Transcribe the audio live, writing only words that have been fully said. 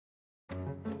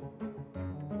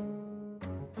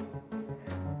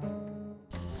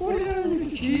꼬리는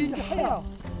이렇게 길게 하야.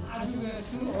 나중에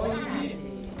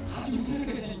어린이 아주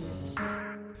이렇게 생겼어.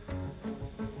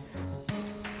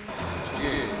 저게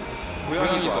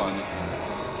고양이도 아니고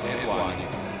개도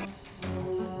아니고.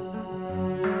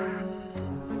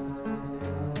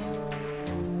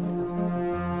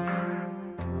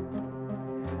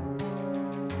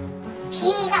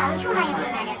 비가 엄청 많이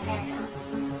오는 날이었어요.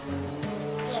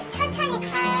 예, 천천히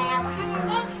가라고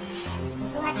하는데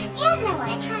누가 다 뛰어드는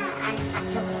거예요. 차 안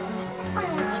앞쪽으로. 핸드폰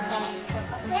이렇게 그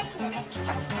플래시를 계속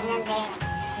비춰서 봤는데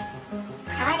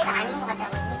강아지가 아닌 것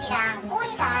같더라고요. 입이랑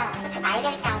꼬리가 이렇게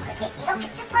말려있지 않고 이렇게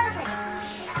쭉 뻗어서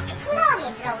이렇게 풍성하게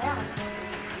있더라고요.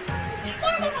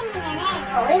 특이하게 생긴 애네.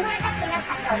 얼굴을 딱 그려서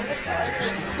봤는데 얼굴이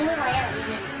이렇게 긴 거예요.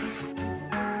 입이.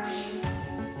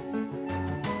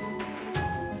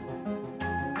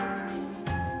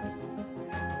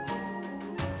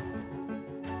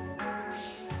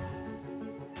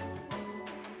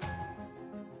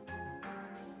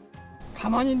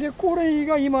 가만히 있는데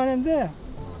꼬랭이가 이만한데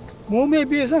몸에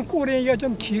비해서는 꼬랭이가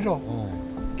좀 길어.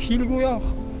 길고요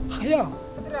하야.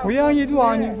 고양이도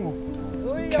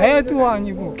아니고 개도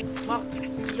아니고. 막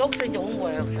여기서 이제 온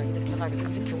거예요. 그래서 이렇게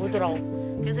해가지고 이렇게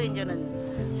오더라고. 그래서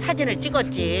이제는 사진을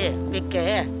찍었지 몇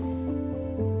개.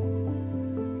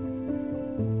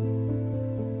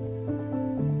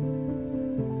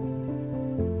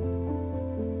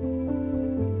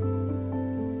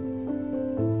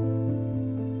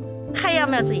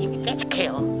 하얗면서 입이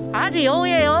뾰족해요. 아주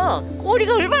여우예요.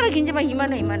 꼬리가 얼마나 긴지만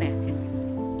이만해.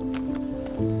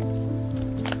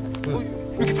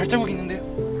 이렇게 발자국 있는데요?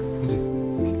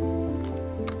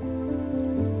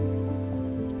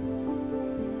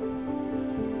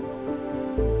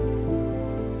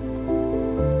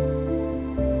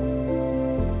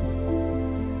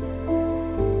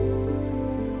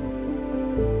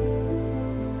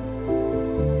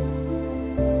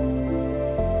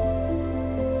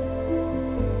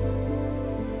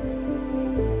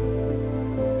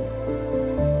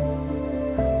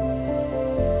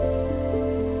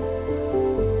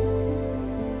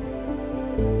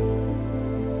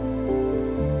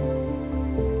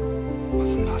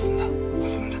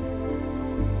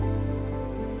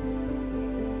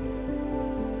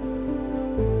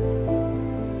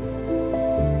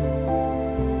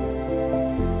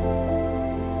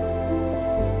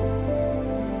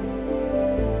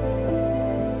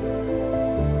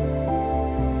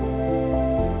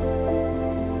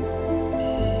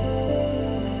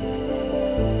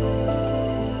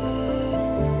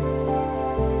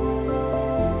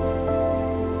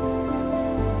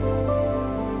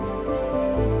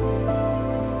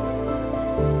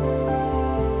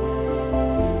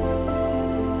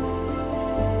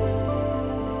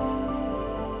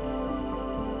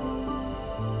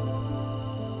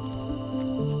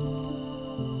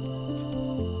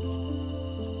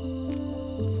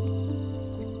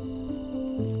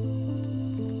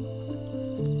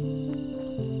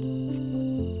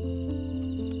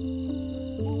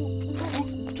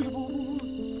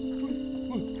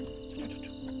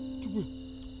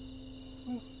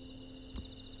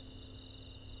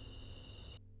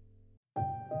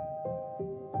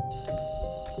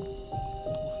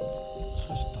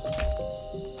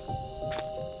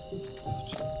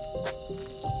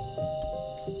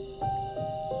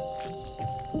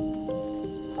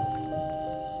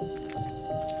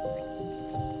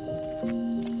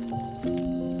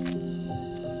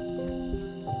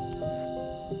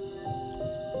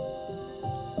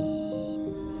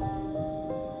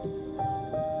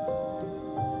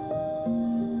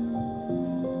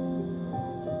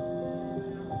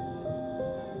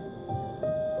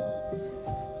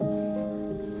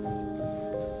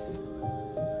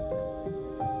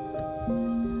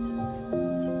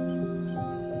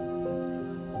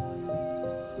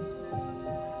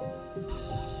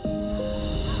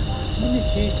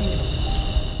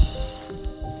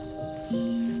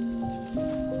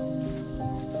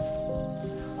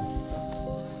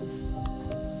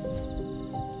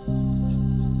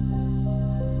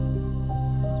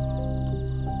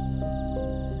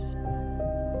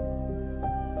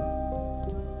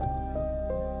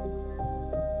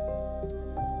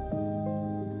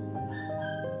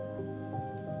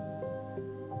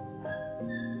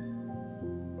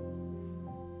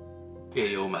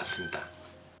 예, 여우 맞습니다.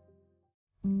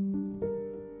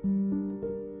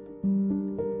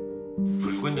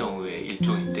 붉은 여우의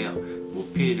일종인데요.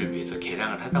 모피를 위해서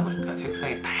개량을 하다 보니까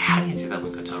색상이 다양해지다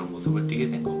보니까 저런 모습을 띠게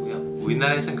된 거고요.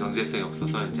 우리나라에서는 경제성이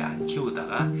없어서 이제 안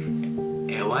키우다가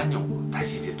애완용으로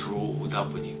다시 이제 들어오다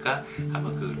보니까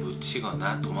아마 그걸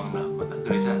놓치거나 도망 나갔거나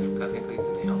그러지 않았을까 생각이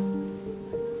드네요.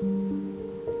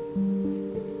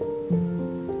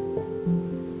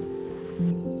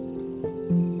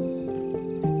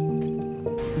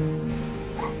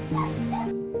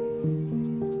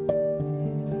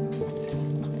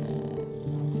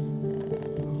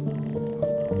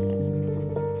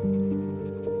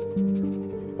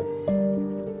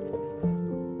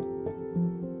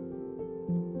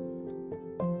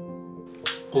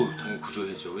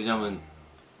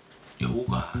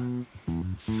 여우가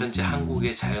현재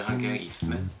한국의 자연 환경에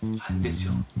있으면 안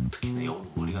되죠. 특히나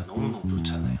여우는 머리가 너무너무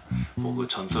좋잖아요. 뭐 그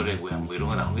전설의 고향 뭐 이런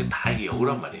거 나오는 게 다 이게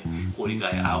여우란 말이에요.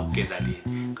 꼬리가 9개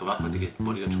달린 그만큼 되게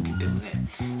머리가 좋기 때문에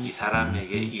이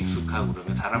사람에게 익숙하고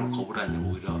그러면 사람을 거부하는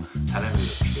오히려 사람에게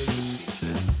피해를 줄 수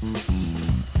있어요.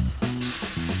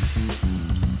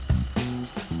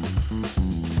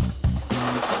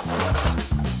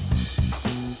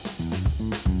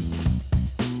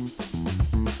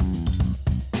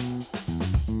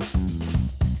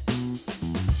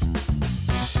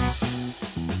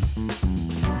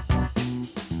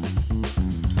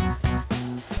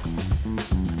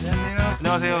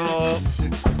 안녕하세요.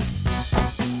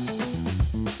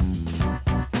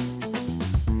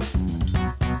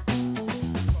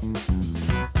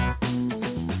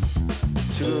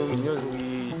 지금 이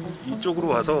녀석이 이쪽으로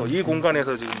와서 이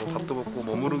공간에서 지금 뭐 밥도 먹고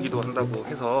머무르기도 한다고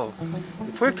해서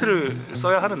프로젝트를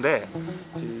써야 하는데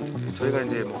저희가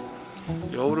이제 뭐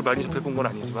여우를 많이 접해본 건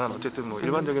아니지만 어쨌든 뭐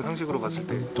일반적인 상식으로 봤을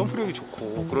때 점프력이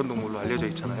좋고 그런 동물로 알려져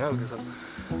있잖아요. 그래서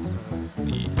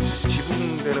이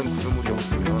지붕되는 구조물이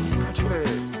없으면 탈출의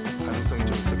가능성이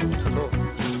좀 있을 것 같아서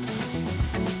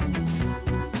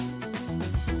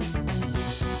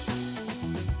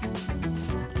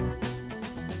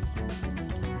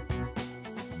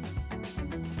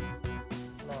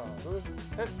하나, 둘,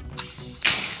 셋.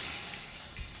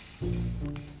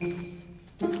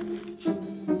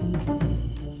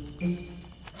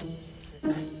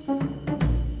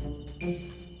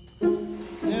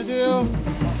 안녕하세요.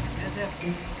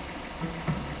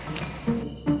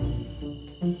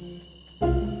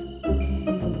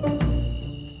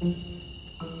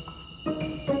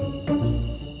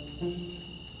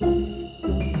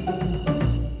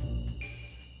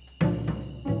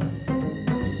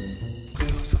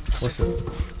 왔어요.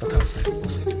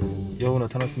 나타났어요. 여우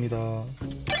나타났습니다.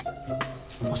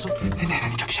 왔어? 네네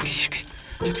저기 있습니다.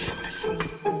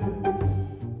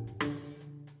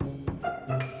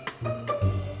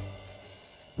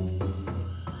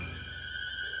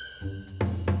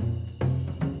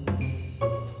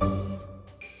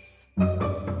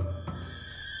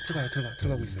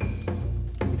 들어가고 있어요.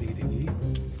 대기.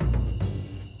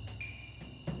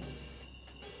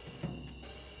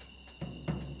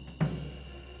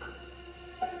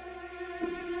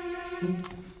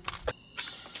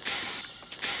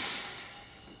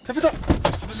 잡혔다.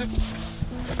 잡혔어.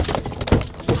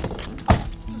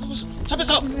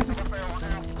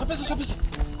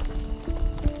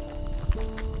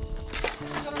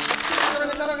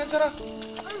 괜찮아.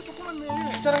 아유 조그맣네.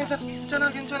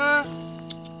 괜찮아.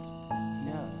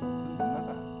 그냥 못 나가.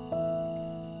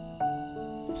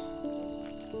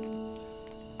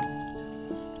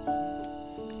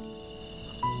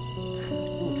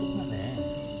 오,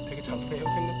 조그맣네. 되게 작네요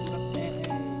생각보다.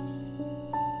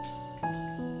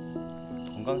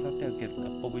 건강 상태가 그렇게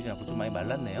나빠 보이지 않고 좀 많이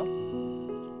말랐네요.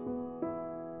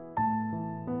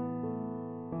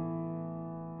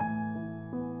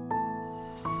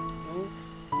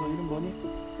 너 이름 뭐니?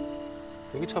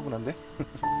 되게 차분한데?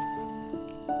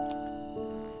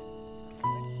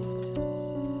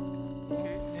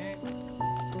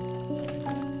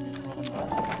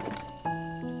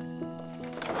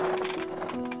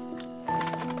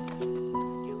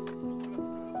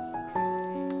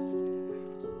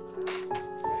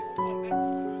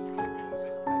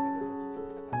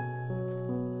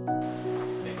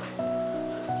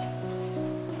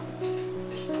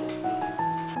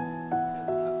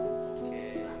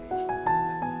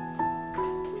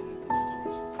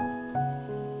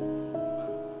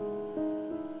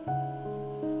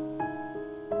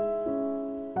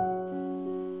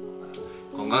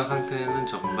 건강 상태는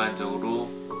전반적으로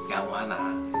양호하나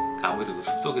아무래도 그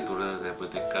숲속에 돌아다니다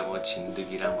보니까 뭐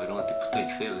진드기랑 뭐 이런 것들이 붙어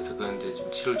있어요. 그래서 그건 이제 좀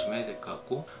치료를 좀 해야 될 것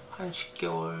같고 한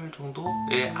 10개월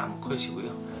정도의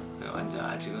암컷이고요. 완전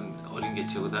아직은 어린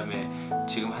개체고 그다음에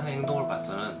지금 하는 행동을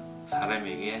봐서는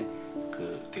사람에게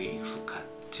그 되게 익숙한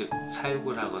즉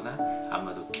사육을 하거나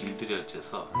아마도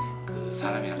길들여져서 그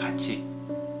사람이랑 같이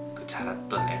그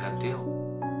자랐던 애간데요.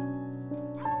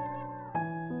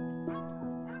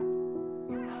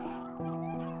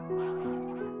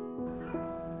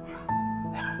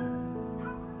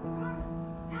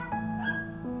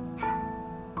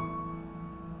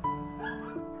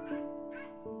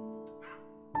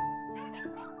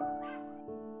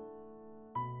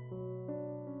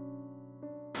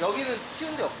 여기는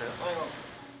키운 데 없어요?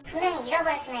 분명히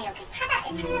잃어버렸으면 여기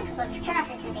찾는 그걸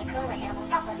붙여놨을 텐데 그런 걸 제가 못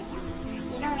봤거든요.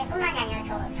 이 동네뿐만이 아니라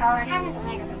저 사는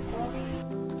동네도 그렇고.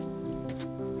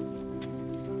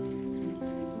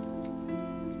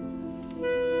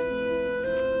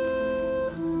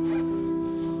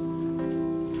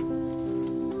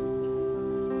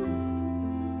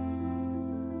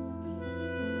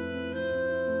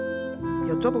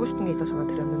 여쭤보고 싶은 게 있어서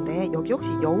전화드렸는데 여기 혹시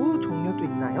여우 종류도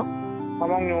있나요?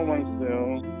 사막여우만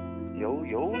있어요.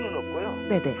 여우는 없고요.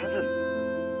 네네.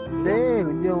 사슴. 네,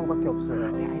 은여우밖에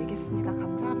없어요. 네, 알겠습니다.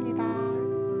 감사합니다.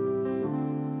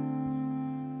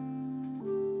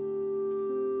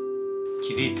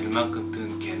 길이 들 만큼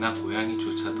든 개나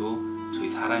고양이조차도 저희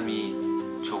사람이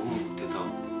적응 못해서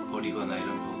버리거나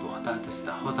이런 경우도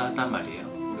허다하단 말이에요.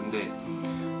 근데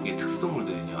이게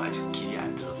특수동물들은요, 아직 길이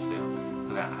안 들었어요.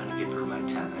 그냥 아는 게 별로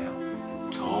많지 않아요.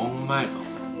 정말 더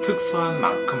특수한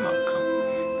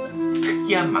만큼만큼,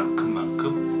 특이한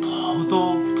만큼만큼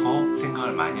더더욱 더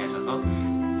생각을 많이 하셔서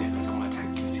내가 정말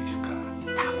잘 키울 수 있을까?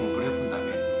 다 공부를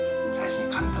해본다면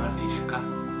자신이 감당할 수 있을까?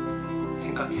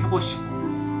 생각해보시고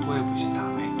또 해보신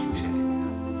다음에